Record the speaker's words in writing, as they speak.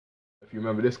If you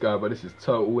remember this guy, but this is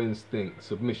Total Instinct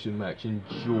submission match.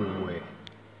 Enjoy.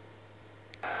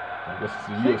 I guess it's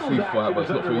a UFC fight, but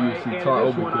it's not for a UFC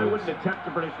title because I wouldn't attempt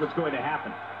to predict what's going to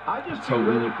happen. I just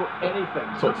Totally for anything.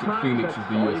 Toxic Phoenix is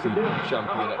the UFC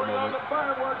champion at the moment.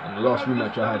 And the last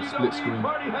rematch I had split screen.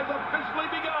 Party has officially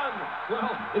begun.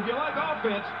 Well, if you like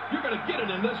offense, you're going to get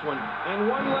it in this one. And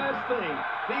one last thing,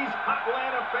 these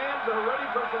Atlanta fans are ready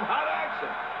for some hot action,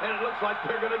 and it looks like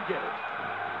they're going to get it.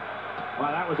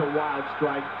 Wow, that was a wild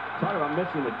strike. Talk about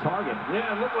missing the target.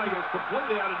 Yeah, it looked like it was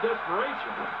completely out of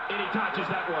desperation. And he touches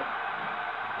that one.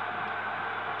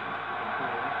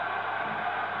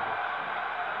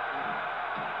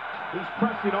 He's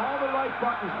pressing all the right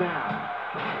buttons now.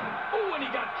 Oh, and he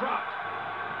got dropped.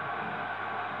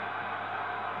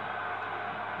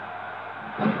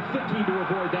 Thinking to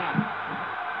avoid that.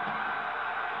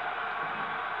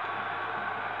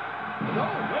 No,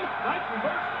 wait, nice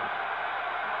reversal.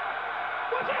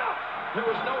 Watch out! There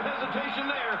was no hesitation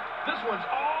there. This one's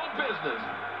all business.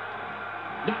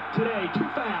 Not today, too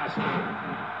fast.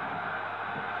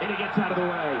 And he gets out of the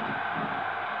way.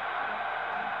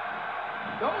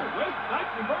 No, wait, nice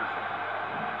reversal.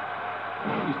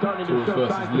 He's starting to show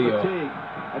signs of fatigue.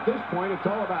 At this point, it's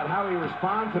all about how he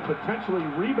responds and potentially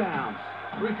rebounds.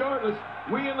 Regardless,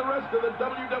 we and the rest of the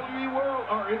WWE world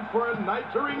are in for a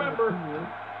night to remember.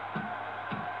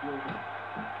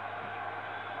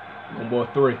 Combo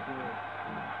 3.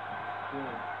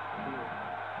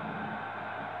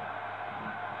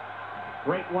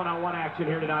 Great one-on-one action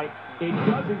here tonight. It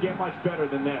doesn't get much better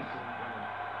than this.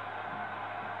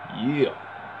 Yeah.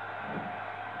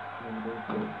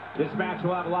 This match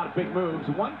will have a lot of big moves.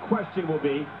 One question will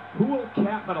be, who will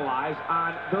capitalize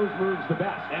on those moves the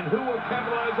best? And who will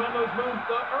capitalize on those moves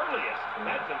the earliest?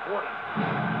 That's important.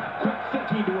 Quick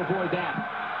thinking to avoid that.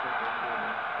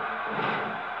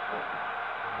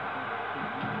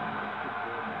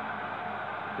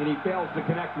 And he fails to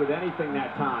connect with anything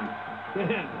that time.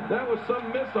 Man, that was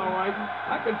some miss, all right.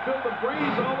 I can feel the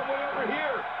breeze all the way over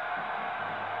here.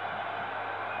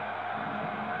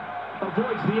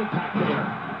 Avoids the impact there.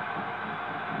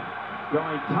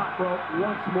 Going top rope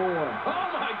once more. Oh,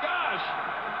 my gosh.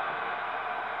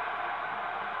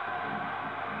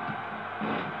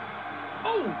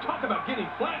 Oh, talk about getting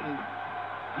flattened.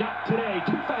 Not today,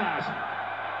 too fast.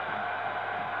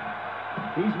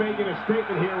 He's making a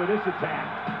statement here with this attack.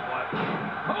 What?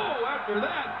 Oh, after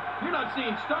that, you're not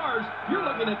seeing stars. You're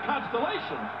looking at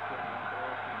constellations.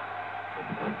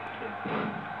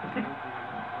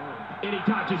 And he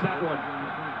touches that one.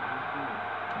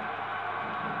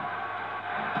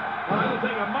 I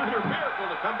think a minor miracle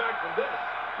to come back from this.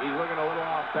 He's looking a little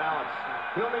off balance.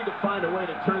 He'll need to find a way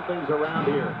to turn things around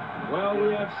here. Well,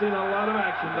 we have seen a lot of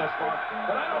action thus far,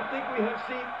 but I don't think we have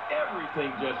seen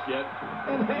everything just yet.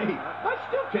 And hey, I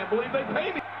still can't believe they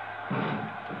pay me.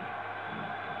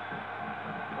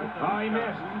 Oh, he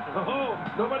missed. Oh,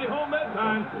 nobody home that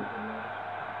time.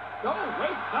 Oh,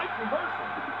 wait, nice reversal.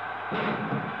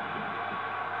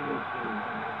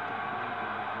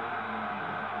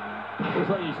 Looks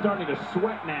like he's starting to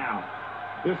sweat now.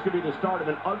 This could be the start of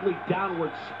an ugly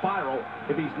downward spiral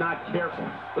if he's not careful.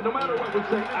 But no matter what we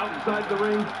say outside the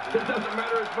ring, it doesn't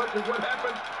matter as much as what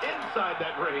happens inside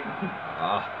that ring.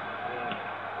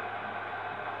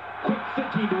 Quick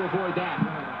thinking to avoid that.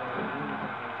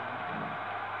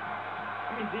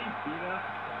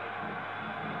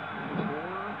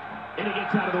 And he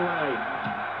gets out of the way.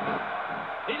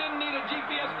 He didn't need a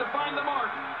GPS to find the mark.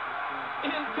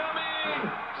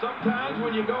 Incoming! Sometimes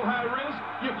when you go high risk,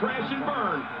 you crash and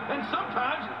burn. And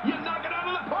sometimes you knock it out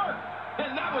of the park.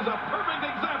 And that was a perfect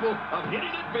example of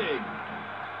hitting it big.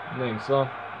 Name, son.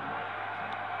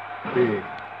 Big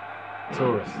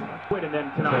Taurus. Winning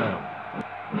them tonight.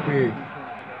 Big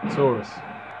Taurus.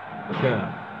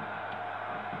 Cam.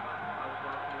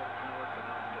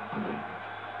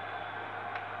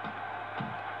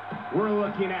 We're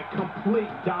looking at complete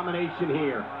domination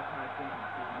here.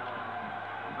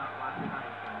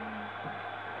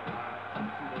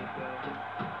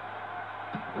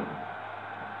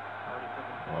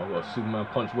 Oh, I've got a Superman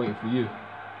punch waiting for you.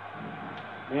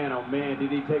 Man, oh man, did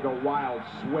he take a wild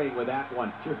swing with that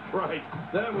one. You're right.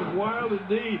 That was wild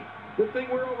indeed. Good thing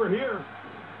we're over here.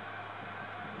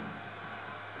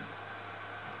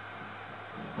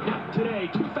 Not today,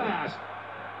 too fast.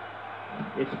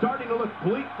 It's starting to look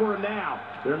bleak for him now.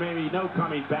 There may be no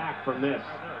coming back from this.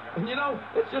 And you know,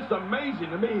 it's just amazing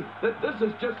to me that this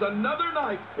is just another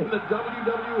night in the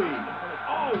WWE.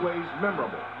 Always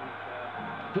memorable.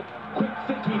 Quick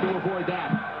thinking to avoid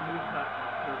that.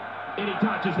 And he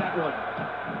touches that one.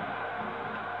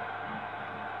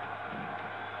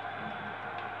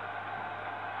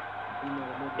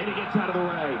 And he gets out of the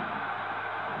way.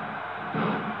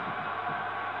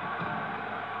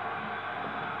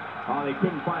 Oh, they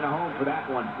couldn't find a home for that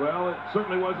one. Well, it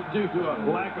certainly wasn't due to a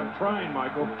lack of trying,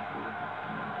 Michael.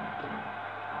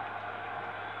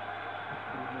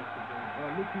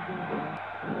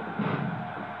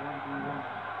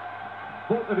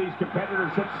 Both of these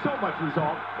competitors have so much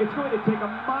resolve, it's going to take a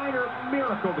minor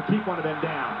miracle to keep one of them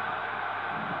down.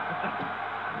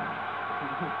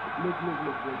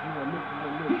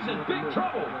 He's in big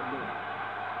trouble.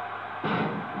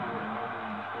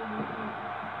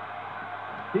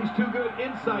 He's too good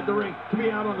inside the ring to be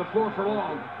out on the floor for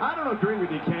long. I don't agree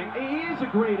with you, King. He is a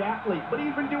great athlete, but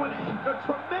he's been doing a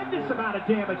tremendous amount of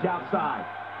damage outside.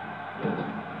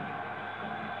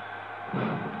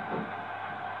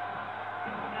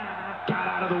 Got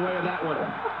out of the way of that one.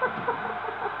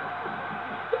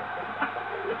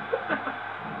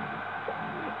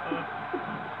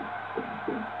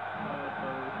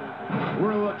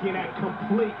 We're looking at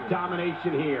complete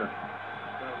domination here.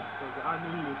 I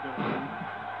knew he was going to win.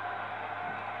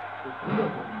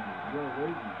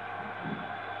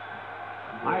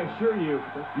 I assure you,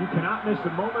 you cannot miss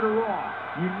a moment of Raw.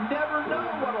 You never know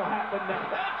what will happen next.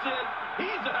 That's it.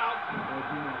 He's out.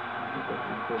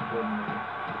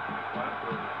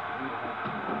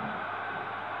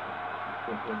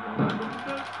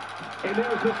 And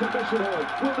there's the submission hold.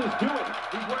 Will this do it?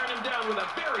 He's wearing him down with a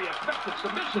very effective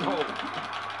submission hold. I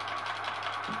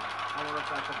wonder if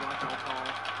that's a blackout call.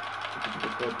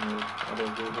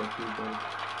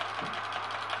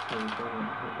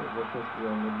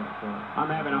 I'm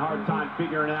having a hard time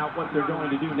figuring out what they're going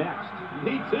to do next.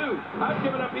 Me too. I've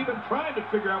given up even trying to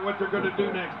figure out what they're going to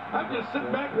do next. I'm just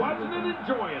sitting back watching and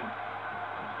enjoying.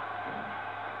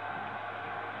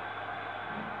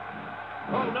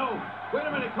 Oh, no. Wait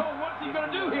a minute, Cole. What's he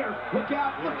going to do here? Look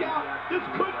out, look out. This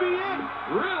could be it.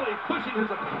 Really pushing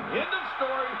his opponent. End of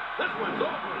story. This one's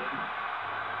over.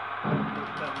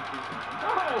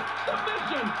 Oh,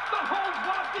 submission. The hold's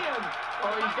locked in.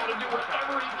 Oh, he's got to do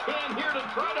whatever he can here to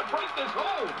try to break this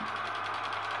hold.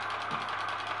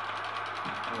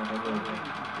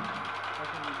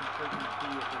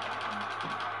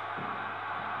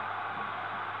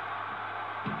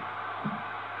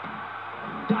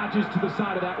 Dodges to the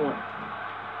side of that one.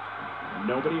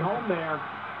 Nobody home there.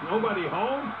 Nobody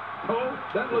home? Oh,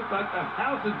 that looks like the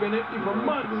house has been empty for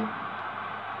months.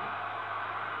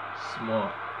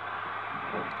 Smart.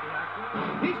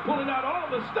 He's pulling out all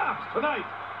the stops tonight.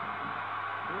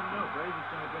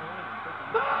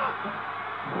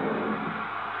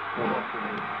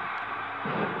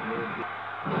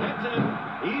 That's it.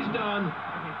 He's done.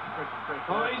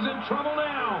 Oh, he's in trouble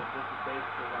now.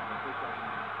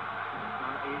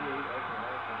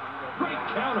 Great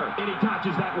counter. And he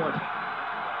dodges that one.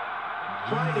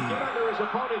 Trying to get under his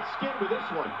opponent's skin with this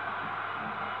one.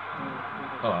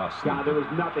 Oh, I see. God, there was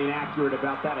nothing accurate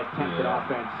about that attempted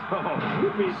offense. Oh,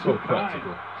 you're being So so kind.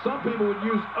 practical. Some people would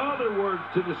use other words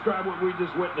to describe what we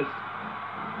just witnessed.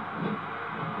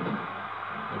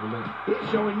 He's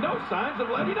showing no signs of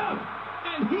letting up.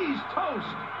 And he's toast.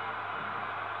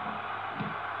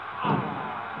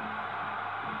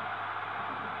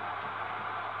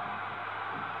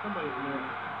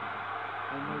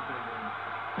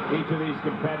 Each of these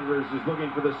competitors is looking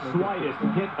for the slightest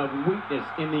hint of weakness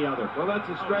in the other. Well, that's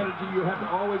a strategy you have to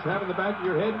always have in the back of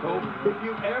your head, Cole. If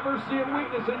you ever see a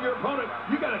weakness in your opponent,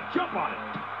 you got to jump on it.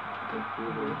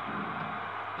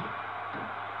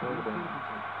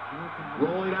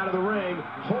 Rolling out of the ring,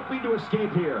 hoping to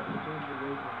escape here.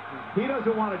 He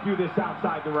doesn't want to do this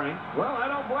outside the ring. Well, I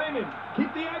don't blame him.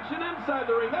 Keep the action inside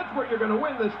the ring. That's where you're going to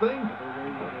win this thing.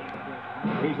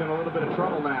 He's in a little bit of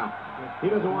trouble now. He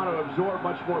doesn't want to absorb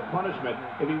much more punishment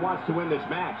if he wants to win this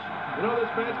match. You know, this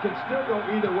match can still go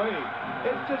either way.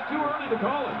 It's just too early to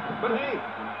call it. But hey,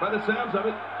 by the sounds of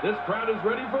it, this crowd is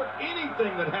ready for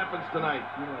anything that happens tonight.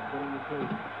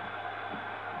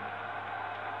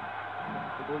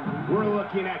 We're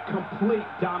looking at complete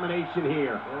domination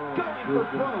here. Going for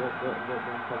broke.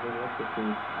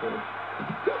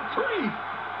 Good grief!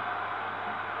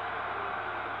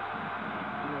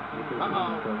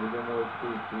 Uh-oh.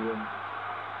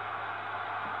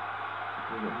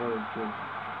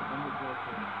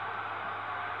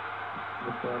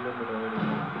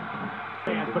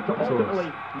 But to ultimately...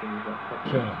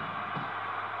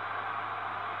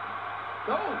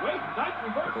 Oh, wait, nice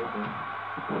reversal.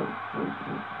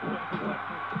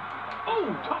 Oh,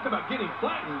 talk about getting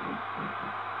flattened.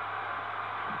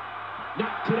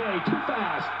 Not today, too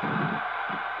fast.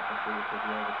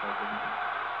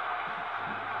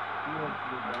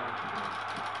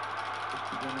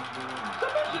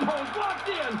 Submission hold locked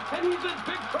in, and he's in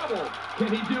big trouble.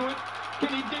 Can he do it? Can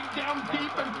he dig down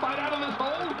deep and fight out of this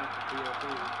hold?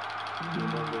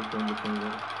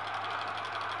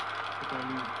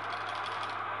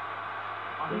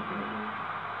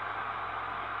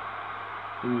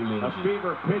 A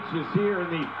fever pitch is here in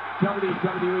the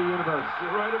WWE Universe.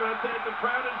 You're right about that. The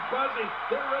crowd is buzzing.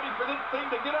 They're ready for this thing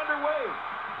to get underway.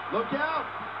 Look out.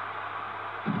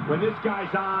 When this guy's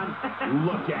on,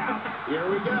 look out. Here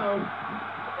we go.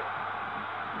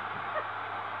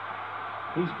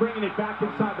 He's bringing it back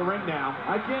inside the ring now.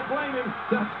 I can't blame him.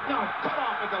 No, cut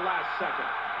off at the last second.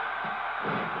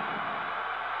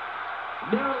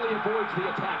 Narrowly avoids the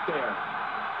attack there.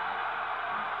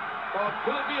 Oh,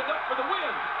 will it be enough for the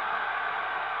win?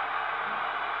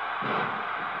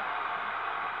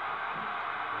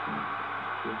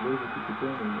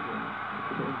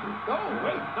 Oh,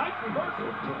 wait, nice reversal.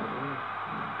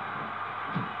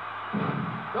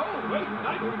 Oh, wait,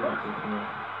 nice reversal.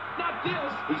 Not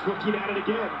this. He's looking at it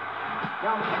again.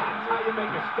 Now that's how you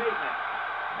make a statement.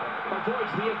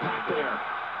 Avoids the impact there.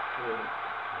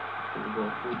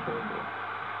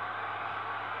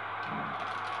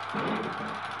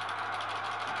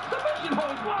 Submission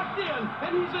hold locked in,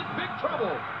 and he's in big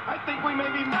trouble. I think we may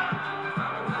be...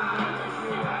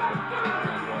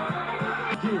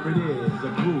 Here it is, a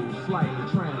groove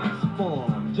slightly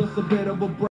transformed, just a bit of a break.